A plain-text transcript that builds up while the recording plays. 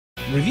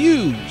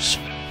reviews,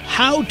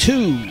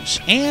 how-tos,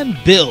 and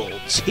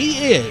builds.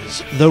 He is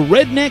the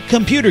Redneck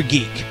Computer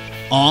Geek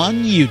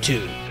on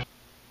YouTube.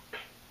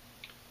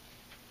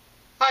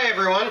 Hi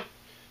everyone.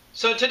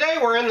 So today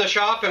we're in the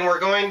shop and we're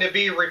going to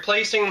be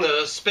replacing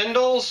the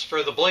spindles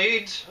for the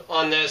blades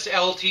on this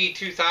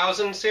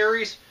LT2000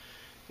 series.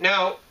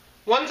 Now,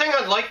 one thing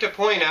I'd like to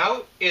point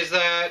out is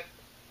that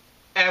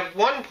at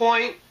one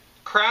point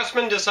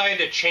Craftsman decided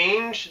to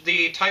change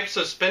the types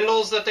of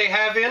spindles that they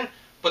have in,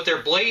 but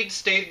their blades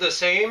stayed the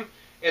same,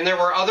 and there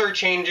were other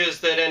changes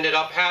that ended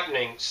up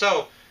happening.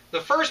 So the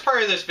first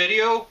part of this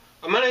video,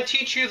 I'm going to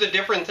teach you the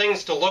different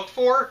things to look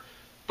for,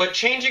 but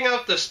changing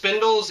out the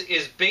spindles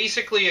is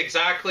basically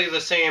exactly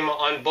the same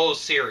on both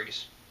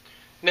series.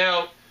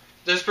 Now,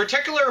 this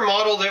particular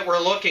model that we're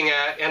looking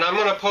at, and I'm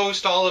going to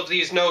post all of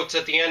these notes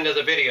at the end of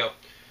the video,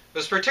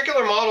 this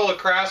particular model of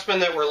Craftsman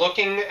that we're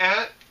looking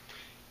at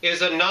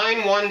is a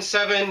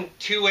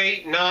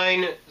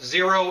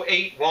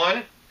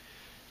 917289081.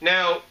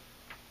 Now,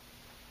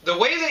 the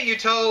way that you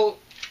tell,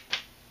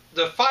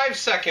 the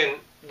 5-second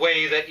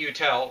way that you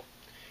tell,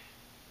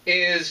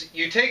 is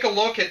you take a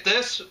look at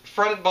this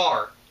front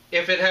bar.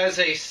 If it has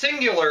a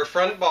singular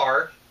front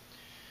bar,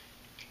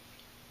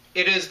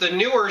 it is the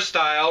newer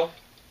style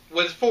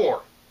with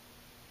 4.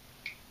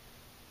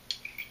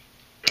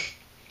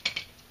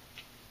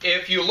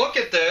 If you look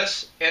at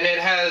this and it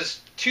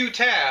has 2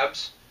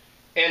 tabs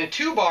and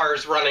 2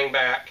 bars running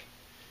back,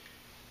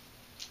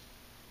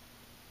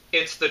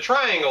 it's the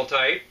triangle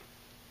type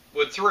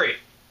with 3.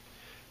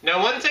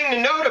 Now, one thing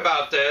to note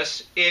about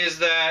this is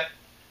that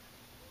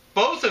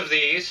both of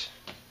these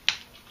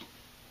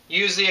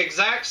use the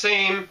exact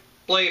same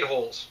blade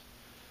holes.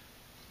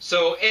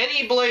 So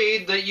any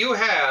blade that you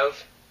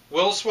have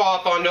will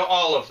swap onto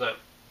all of them.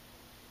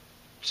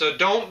 So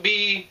don't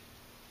be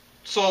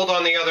sold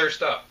on the other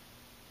stuff.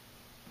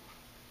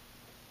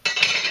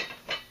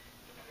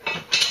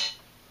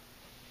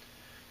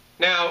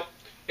 Now,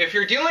 if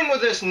you're dealing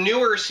with this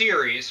newer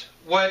series,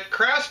 what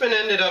Craftsman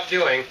ended up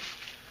doing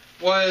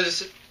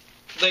was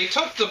they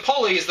took the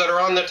pulleys that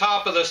are on the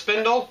top of the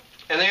spindle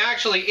and they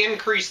actually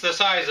increased the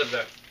size of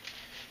them.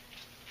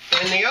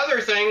 And the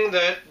other thing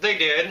that they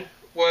did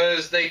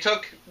was they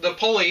took the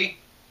pulley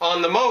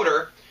on the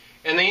motor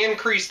and they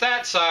increased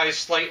that size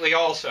slightly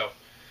also.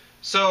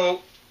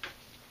 So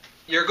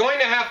you're going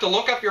to have to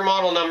look up your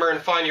model number and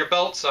find your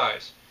belt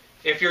size.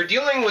 If you're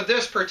dealing with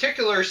this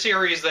particular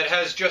series that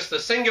has just a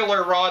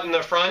singular rod in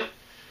the front,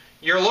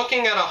 you're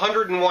looking at a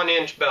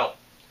 101-inch belt.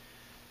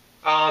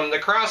 The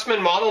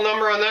Craftsman model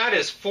number on that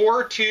is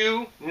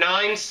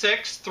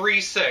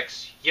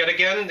 429636. Yet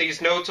again,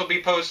 these notes will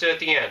be posted at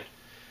the end.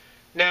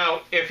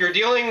 Now, if you're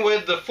dealing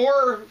with the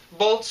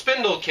 4-bolt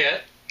spindle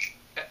kit,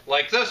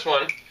 like this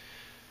one,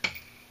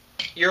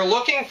 you're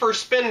looking for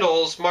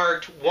spindles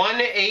marked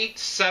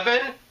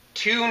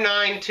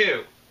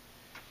 187292.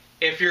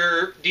 If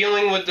you're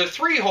dealing with the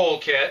 3-hole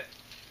kit,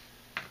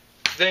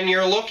 then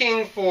you're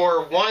looking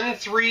for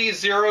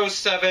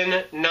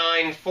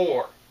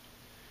 130794.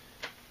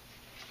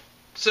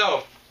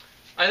 So,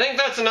 I think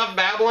that's enough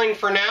babbling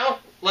for now.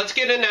 Let's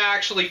get into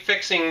actually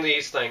fixing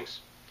these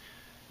things.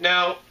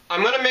 Now,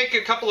 I'm going to make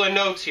a couple of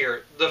notes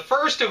here. The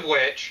first of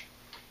which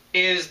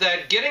is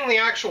that getting the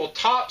actual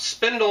top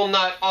spindle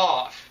nut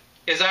off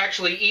is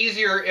actually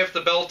easier if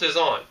the belt is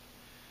on.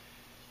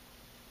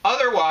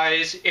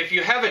 Otherwise, if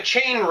you have a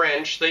chain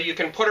wrench that you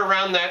can put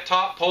around that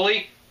top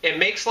pulley, it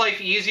makes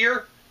life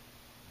easier,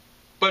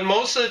 but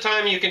most of the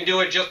time you can do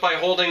it just by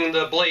holding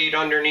the blade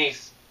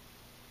underneath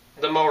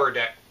the mower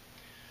deck.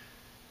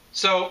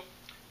 So,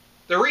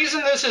 the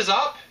reason this is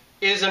up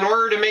is in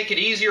order to make it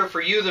easier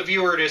for you, the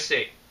viewer, to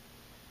see.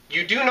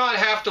 You do not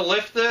have to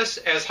lift this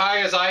as high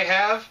as I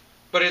have,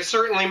 but it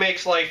certainly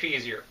makes life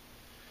easier.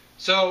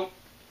 So,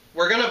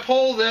 we're going to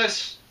pull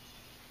this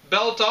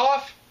belt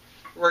off.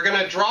 We're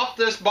going to drop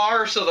this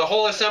bar so the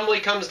whole assembly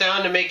comes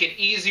down to make it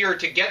easier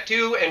to get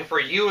to and for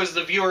you as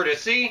the viewer to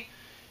see.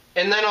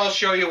 And then I'll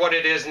show you what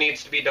it is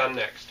needs to be done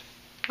next.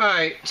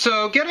 Alright,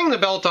 so getting the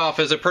belt off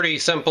is a pretty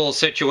simple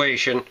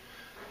situation.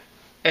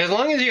 As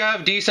long as you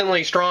have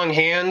decently strong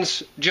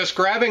hands, just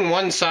grabbing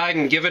one side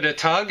and give it a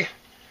tug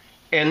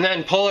and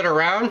then pull it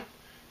around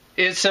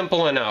is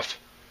simple enough.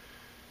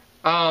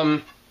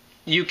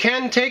 You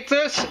can take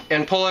this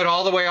and pull it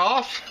all the way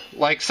off,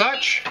 like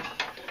such.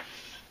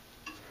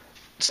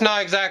 It's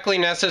not exactly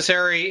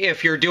necessary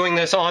if you're doing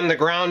this on the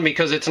ground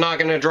because it's not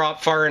going to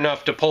drop far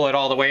enough to pull it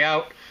all the way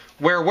out.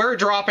 Where we're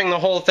dropping the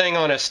whole thing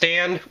on a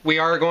stand, we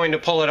are going to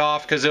pull it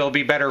off because it'll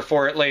be better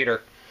for it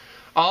later.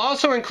 I'll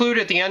also include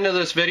at the end of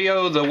this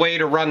video the way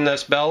to run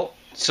this belt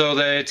so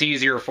that it's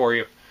easier for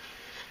you.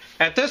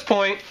 At this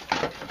point,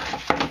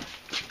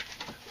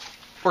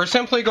 we're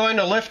simply going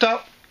to lift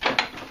up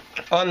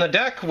on the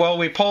deck while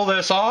we pull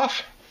this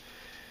off.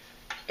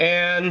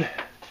 And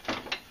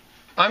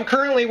I'm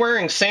currently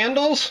wearing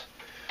sandals,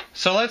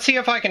 so let's see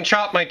if I can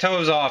chop my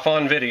toes off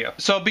on video.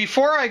 So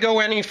before I go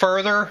any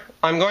further,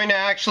 I'm going to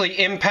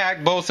actually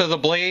impact both of the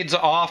blades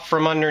off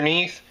from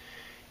underneath,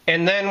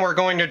 and then we're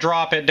going to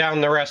drop it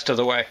down the rest of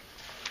the way.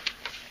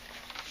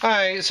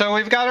 Alright, so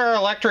we've got our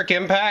electric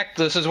impact.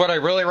 This is what I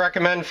really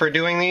recommend for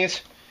doing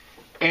these.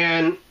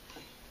 And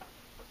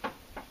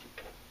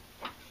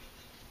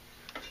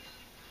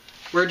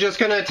we're just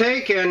going to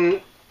take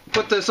and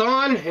put this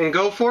on and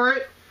go for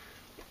it.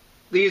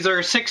 These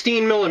are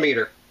 16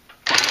 millimeter.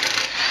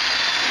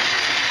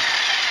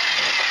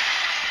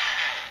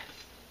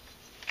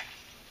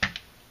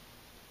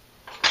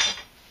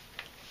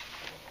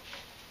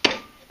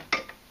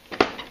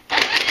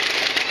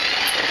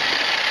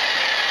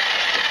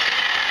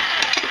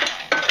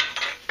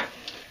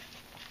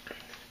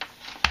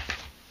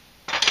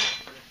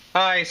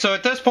 Alright, so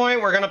at this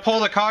point we're going to pull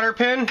the cotter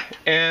pin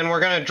and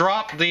we're going to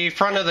drop the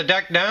front of the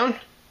deck down,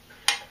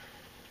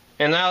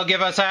 and that'll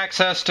give us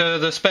access to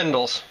the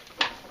spindles.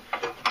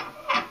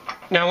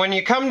 Now when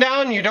you come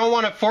down, you don't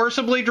want to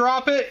forcibly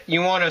drop it,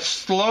 you want to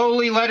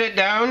slowly let it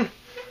down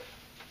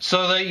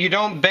so that you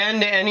don't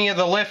bend any of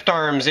the lift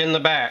arms in the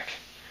back.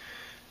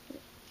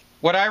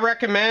 What I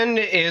recommend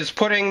is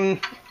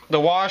putting the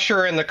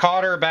washer and the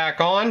cotter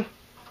back on,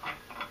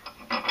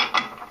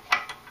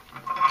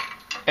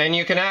 and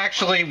you can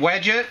actually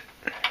wedge it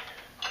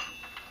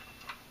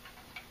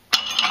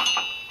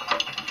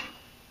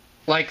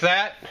like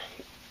that,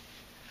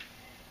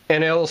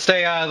 and it'll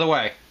stay out of the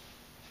way.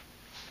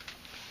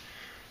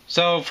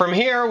 So from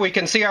here we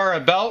can see our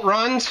belt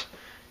runs.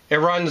 It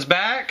runs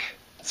back,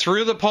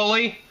 through the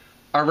pulley,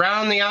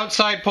 around the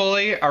outside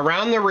pulley,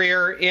 around the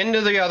rear,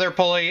 into the other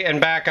pulley, and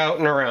back out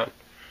and around.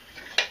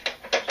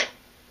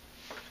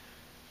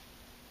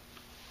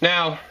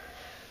 Now,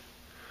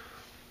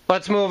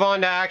 let's move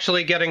on to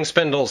actually getting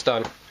spindles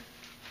done.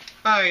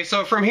 Alright,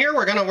 so from here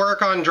we're going to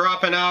work on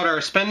dropping out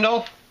our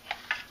spindle.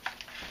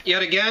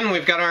 Yet again,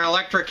 we've got our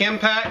electric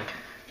impact.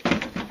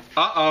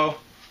 Uh-oh,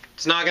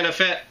 it's not going to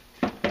fit.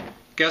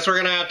 Guess we're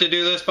going to have to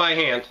do this by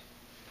hand.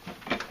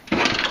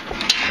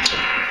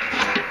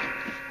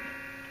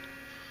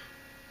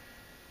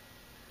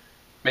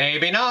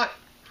 Maybe not.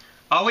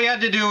 All we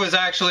had to do was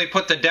actually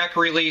put the deck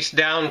release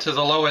down to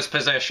the lowest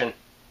position.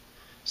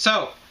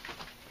 So,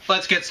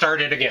 let's get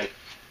started again.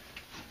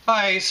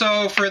 Alright,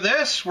 so for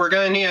this, we're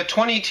going to need a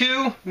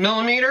 22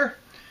 millimeter,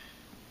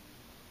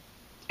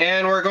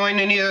 and we're going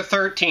to need a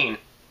 13.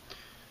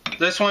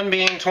 This one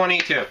being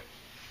 22.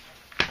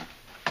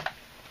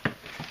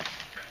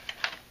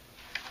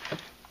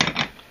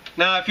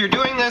 Now, if you're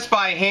doing this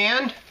by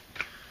hand,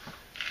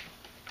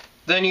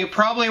 then you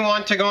probably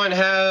want to go and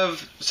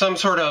have some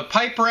sort of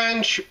pipe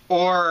wrench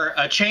or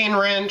a chain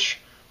wrench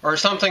or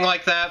something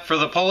like that for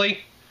the pulley.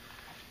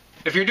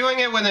 If you're doing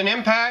it with an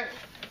impact,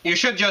 you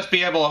should just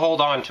be able to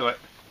hold on to it.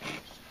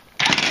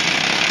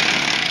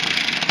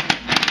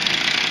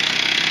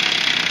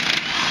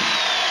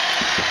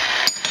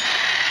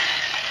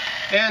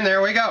 And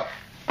there we go.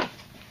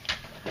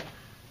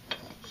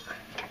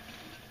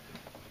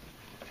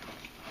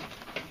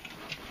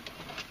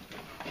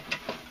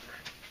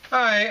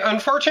 Alright,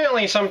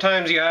 unfortunately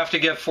sometimes you have to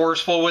get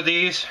forceful with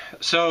these.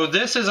 So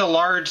this is a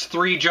large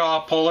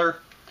 3-jaw puller.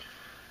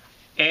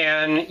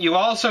 And you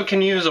also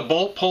can use a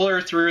bolt puller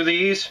through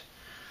these.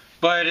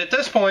 But at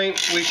this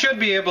point, we should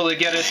be able to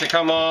get it to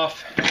come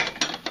off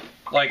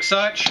like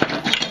such.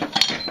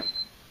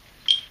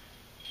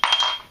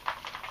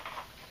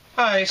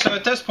 Alright, so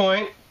at this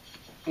point,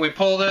 we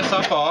pull this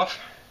up off.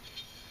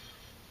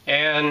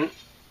 And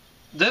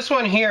this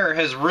one here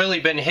has really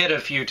been hit a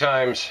few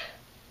times.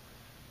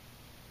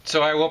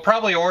 So I will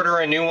probably order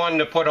a new one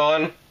to put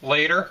on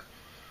later.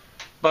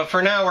 But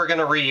for now, we're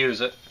going to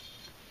reuse it.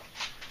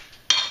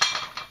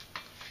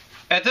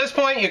 At this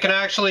point, you can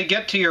actually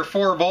get to your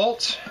 4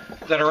 bolts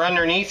that are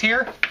underneath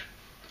here.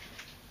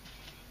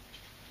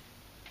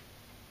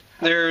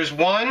 There's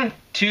 1,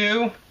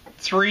 2,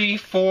 3,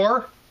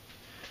 4.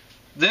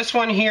 This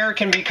one here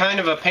can be kind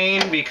of a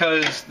pain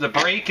because the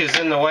brake is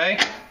in the way.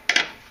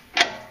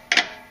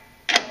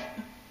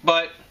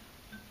 But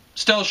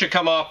still should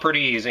come off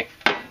pretty easy.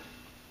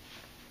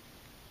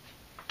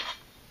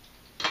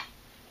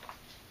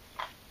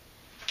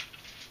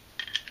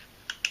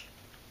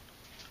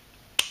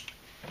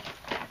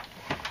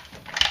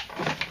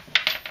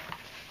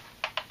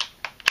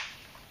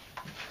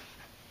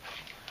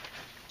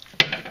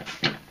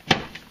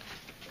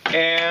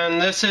 And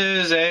this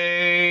is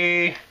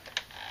a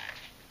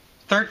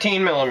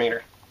 13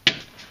 millimeter.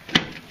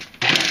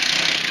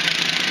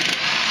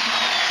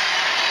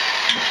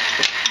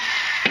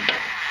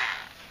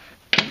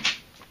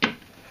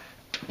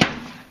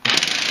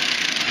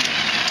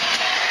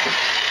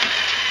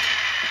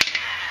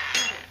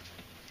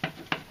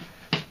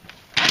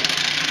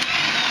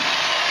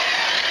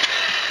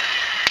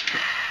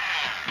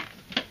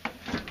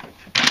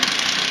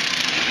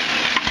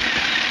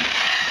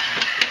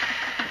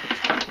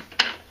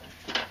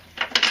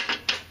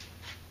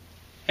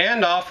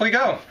 And off we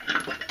go.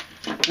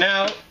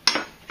 Now,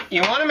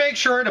 you want to make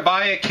sure to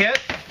buy a kit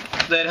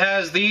that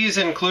has these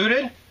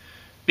included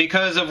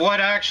because of what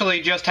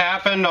actually just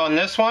happened on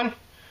this one.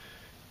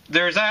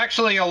 There's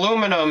actually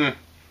aluminum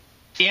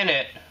in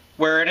it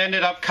where it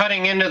ended up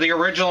cutting into the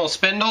original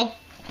spindle.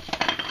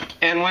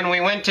 And when we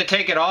went to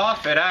take it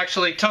off, it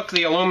actually took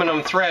the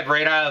aluminum thread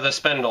right out of the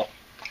spindle.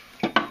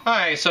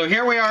 Alright, so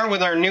here we are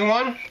with our new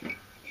one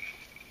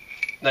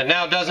that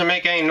now doesn't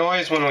make any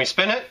noise when we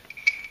spin it.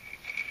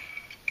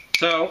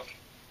 So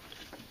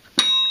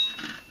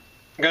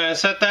I'm going to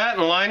set that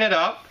and line it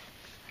up.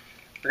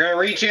 We're going to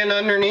reach in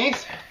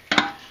underneath.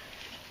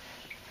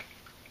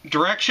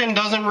 Direction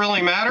doesn't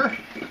really matter.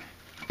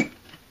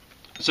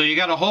 So you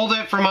got to hold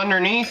it from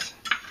underneath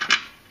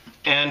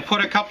and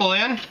put a couple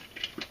in.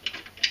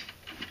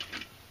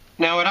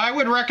 Now what I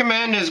would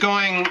recommend is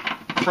going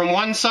from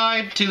one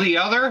side to the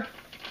other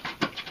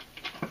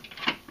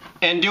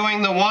and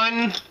doing the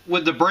one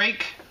with the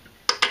brake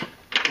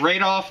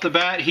right off the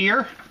bat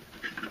here,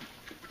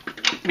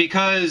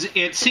 because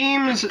it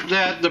seems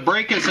that the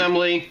brake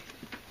assembly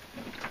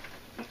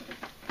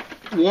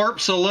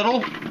warps a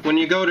little when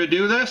you go to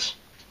do this.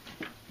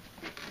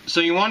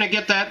 So you want to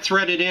get that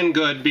threaded in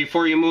good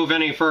before you move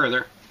any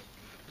further.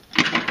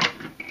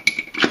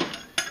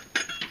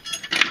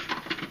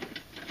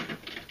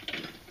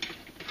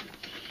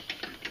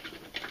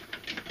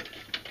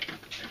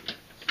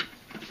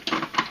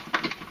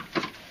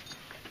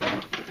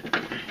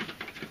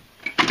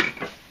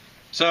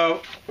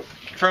 So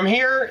from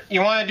here,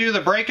 you want to do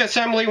the brake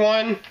assembly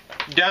one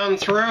down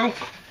through,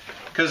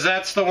 because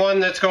that's the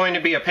one that's going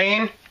to be a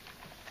pain.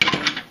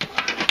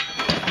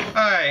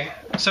 Alright,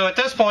 so at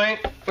this point,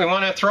 we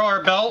want to throw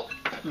our belt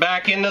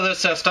back into the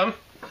system,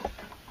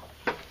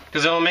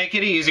 because it'll make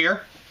it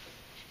easier.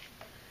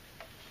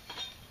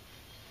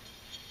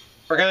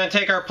 We're going to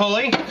take our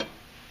pulley,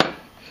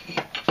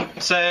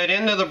 set it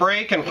into the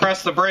brake and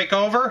press the brake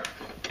over,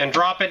 and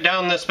drop it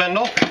down the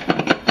spindle.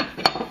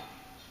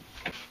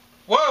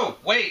 Whoa,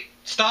 wait,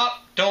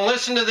 stop, don't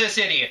listen to this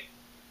idiot.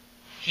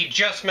 He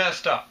just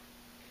messed up.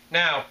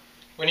 Now,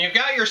 when you've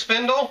got your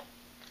spindle,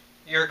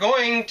 you're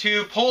going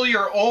to pull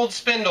your old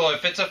spindle.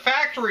 If it's a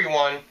factory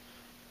one,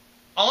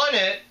 on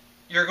it,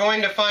 you're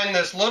going to find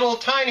this little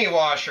tiny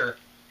washer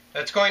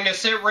that's going to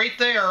sit right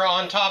there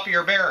on top of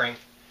your bearing.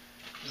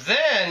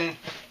 Then,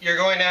 you're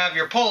going to have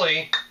your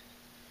pulley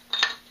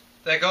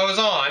that goes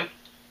on,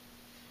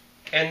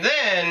 and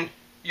then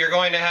you're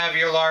going to have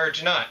your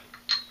large nut.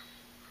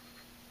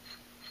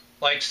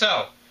 Like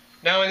so.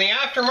 Now in the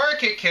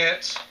aftermarket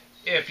kits,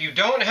 if you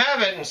don't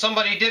have it and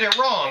somebody did it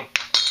wrong,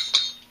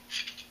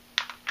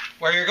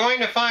 what you're going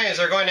to find is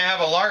they're going to have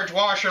a large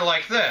washer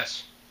like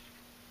this,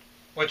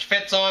 which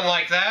fits on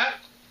like that.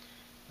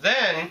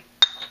 Then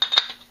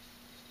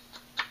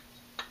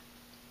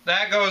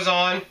that goes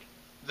on,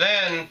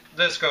 then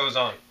this goes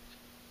on.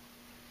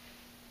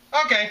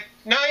 Okay,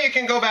 now you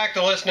can go back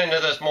to listening to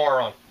this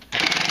moron.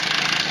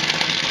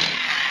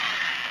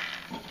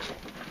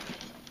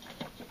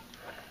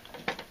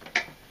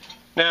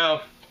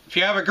 Now, if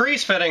you have a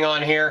grease fitting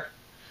on here,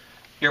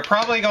 you're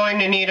probably going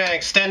to need an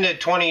extended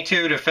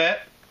 22 to fit.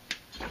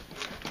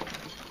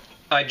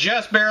 I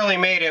just barely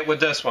made it with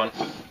this one.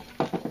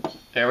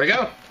 There we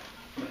go.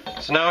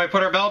 So now we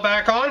put our belt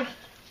back on,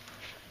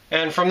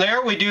 and from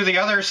there we do the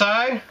other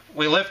side.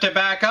 We lift it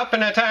back up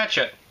and attach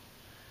it.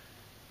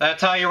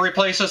 That's how you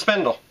replace a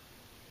spindle.